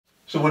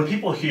So when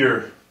people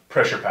hear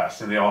pressure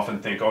pass, and they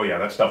often think, oh yeah,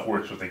 that stuff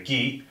works with a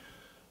gi,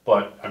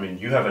 but I mean,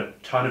 you have a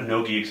ton of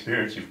no gi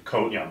experience. You've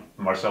coached,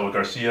 Marcelo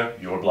Garcia,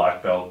 your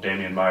black belt,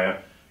 Damian Maia,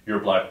 your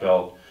black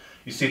belt.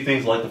 You see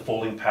things like the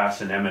folding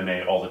pass in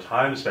MMA all the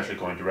time, especially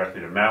going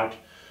directly to mount.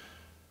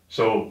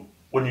 So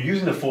when you're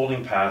using the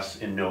folding pass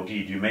in no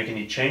gi, do you make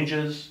any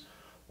changes?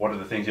 What are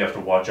the things you have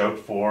to watch out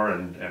for?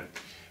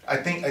 I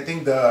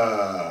think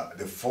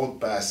the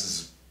fold pass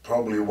is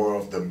probably one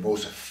of the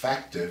most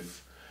effective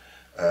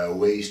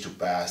ways to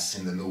pass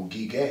in the no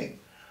gi game.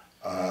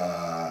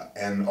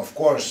 And of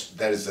course,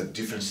 there is a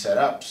different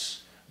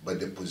setups, but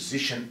the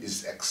position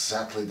is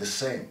exactly the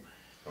same,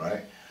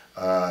 right?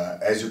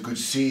 As you could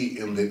see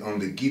on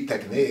the gi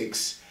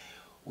techniques,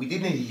 we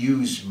didn't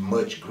use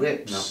much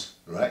grips,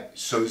 right?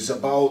 So it's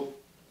about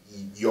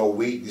your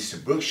weight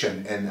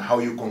distribution and how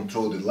you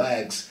control the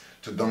legs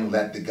to don't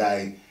let the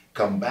guy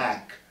come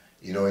back,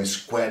 you know, and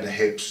square the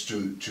hips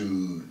to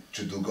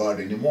do guard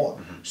anymore.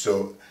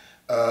 So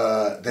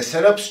the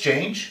setups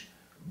change,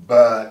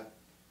 but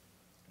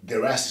the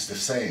rest is the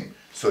same.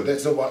 So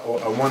that's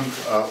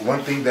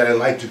one thing that I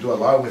like to do a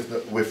lot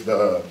with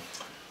the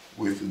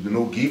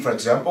no gi, for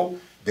example.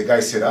 The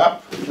guy sit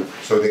up,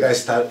 so the guy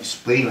starts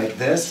playing like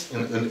this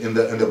in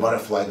the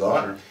butterfly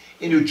guard,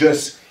 and you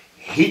just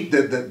hit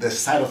the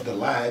side of the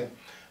leg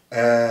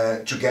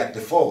to get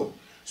the fold.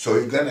 So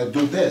you're gonna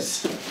do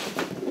this,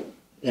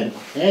 and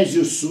as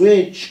you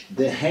switch,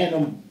 the hand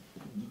on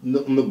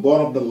the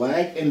bottom of the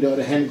leg and the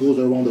other hand goes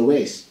around the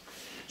waist.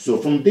 So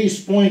from this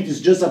point,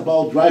 it's just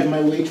about driving my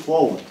weight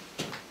forward.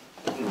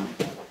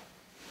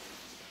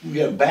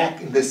 We are back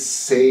in the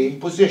same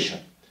position.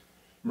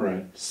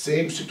 Right.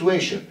 Same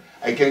situation.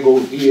 I can go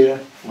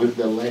here with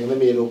the leg in the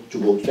middle to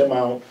go to the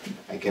mount.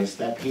 I can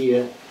step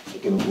here. I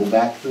can go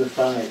back to the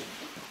side.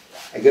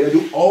 I gotta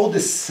do all the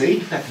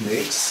same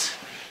techniques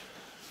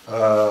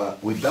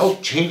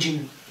without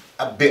changing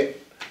a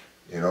bit.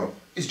 You know,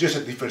 it's just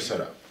a different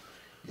setup.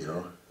 You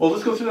know. Well,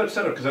 let's go through that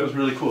setup because that was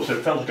really cool. So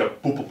it felt like a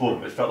boom, boom,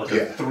 boom. It felt like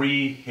a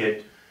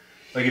 3-hit.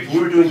 Like if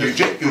you were doing you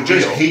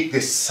just hit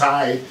the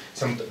side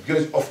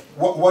because of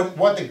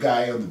what the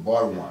guy on the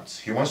bottom wants.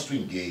 He wants to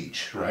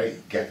engage, right?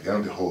 Get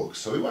down the hook.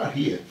 So you are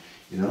here,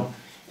 you know.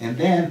 And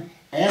then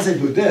as I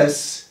do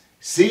this,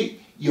 see,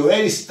 you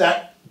already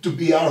start to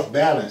be out of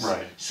balance.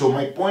 Right. So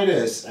my point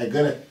is, I'm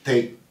gonna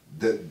take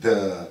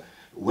the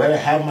where I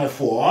have my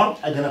forearm,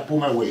 I'm gonna pull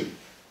my weight.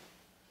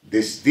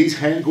 This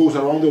hand goes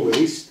around the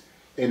waist,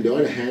 and the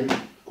other hand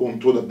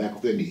control the back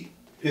of the knee.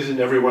 Isn't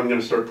everyone going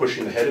to start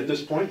pushing the head at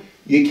this point?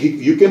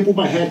 You can put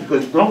my head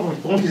because from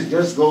point is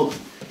just go.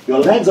 Your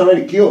legs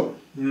already cured.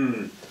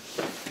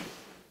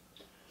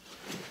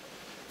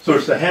 So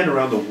it's the hand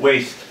around the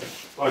waist.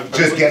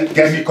 Just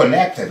get me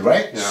connected,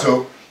 right? Yeah.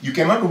 So you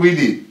cannot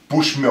really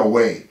push me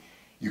away.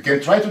 You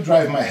can try to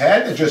drive my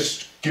head and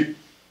just keep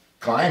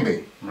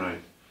climbing. Right.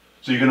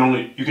 So you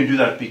can do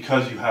that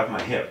because you have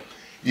my hip.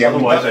 Yeah.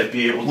 Otherwise, I'd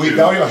be able to.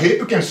 Without your hip,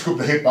 you can scoop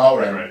the hip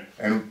out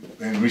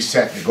and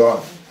reset the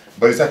guard.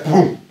 But it's like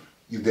boom,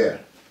 you're there.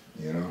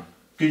 You know.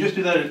 Can you just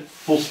do that at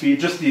full speed?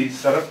 Just the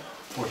setup.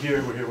 We're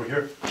here. We're here. We're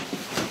here.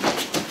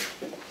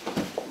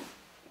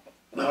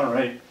 All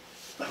right.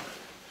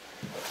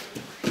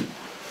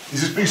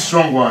 This is a pretty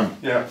strong one.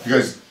 Yeah.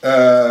 Because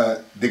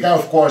the guy,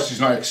 of course, is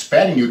not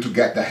expecting you to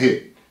get the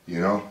hit. You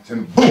know.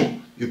 And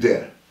boom, you're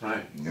there.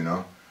 Right. You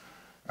know.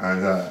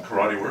 And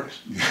karate works.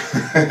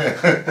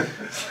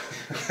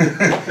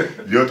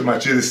 The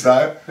automatic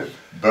style.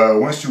 But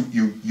once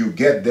you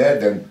get there,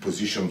 then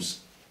positions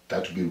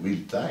start to be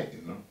really tight.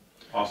 You know.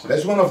 Awesome.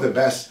 That's one of the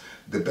best.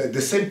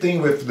 The same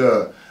thing with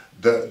the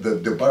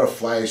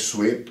butterfly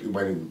sweep.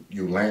 When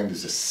you land,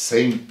 it's the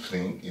same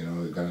thing. You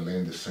know, you're gonna land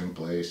in the same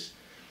place.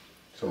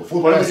 So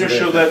why don't you just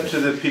show that to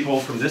the people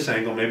from this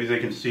angle? Maybe they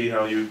can see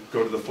how you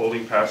go to the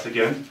folding pass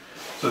again.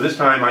 So this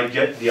time I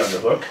get the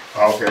underhook.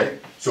 Okay.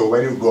 So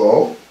when you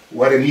go,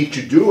 what I need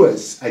to do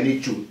is I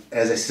need to,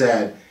 as I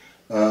said,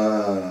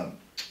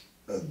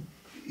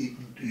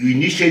 you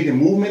initiate the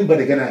movement, but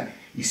I'm gonna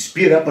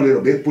speed up a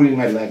little bit, putting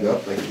my leg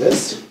up like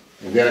this,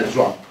 and then I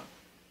drop.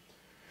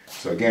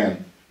 So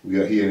again, we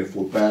are here in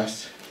full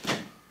pass,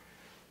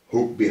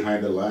 hook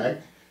behind the leg.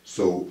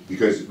 So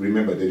because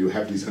remember that you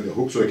have this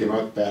underhook, so I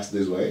cannot pass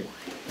this way,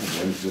 and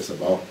then it's just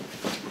about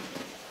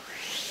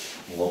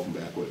walking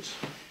backwards.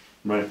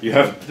 Right. You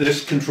have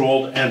this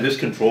controlled and this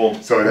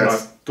controlled. So you're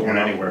that's not going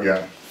anywhere.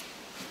 Yeah.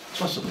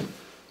 Awesome.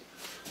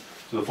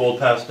 So the fold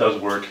pass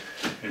does work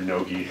in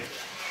no-gi.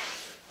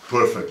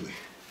 Perfectly.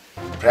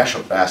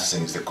 Pressure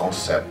passing is the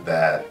concept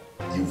that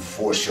you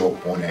force your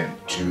opponent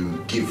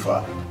to give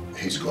up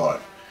his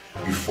guard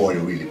before you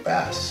really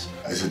pass.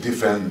 It's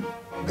different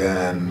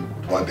than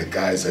what the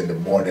guys and the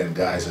modern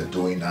guys are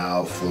doing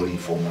now, floating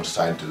from one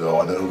side to the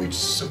other, which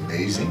is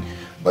amazing,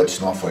 but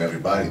it's not for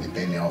everybody,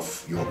 depending on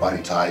your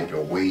body type,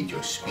 your weight,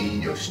 your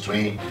speed, your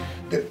strength.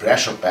 The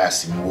pressure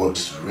passing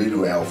works really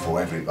well for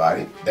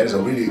everybody. There is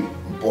a really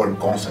important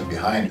concept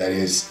behind that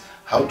is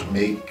how to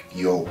make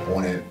your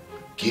opponent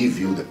give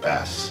you the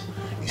pass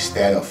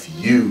instead of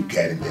you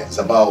getting there. It's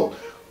about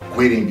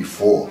quitting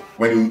before.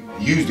 When you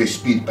use the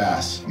speed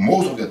pass,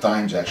 most of the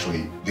times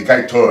actually, the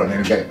guy turn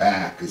and you get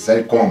back. It's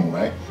very common,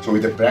 right? So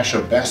with the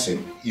pressure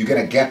passing, you're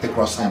gonna get the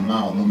cross hand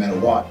mount no matter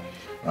what,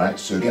 right?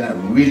 So you're gonna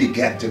really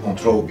get the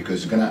control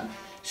because you're gonna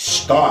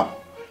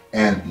stop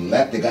and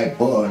let the guy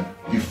burn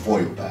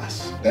before you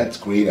pass. That's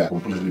create a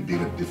completely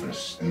bigger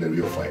difference in the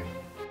real fight.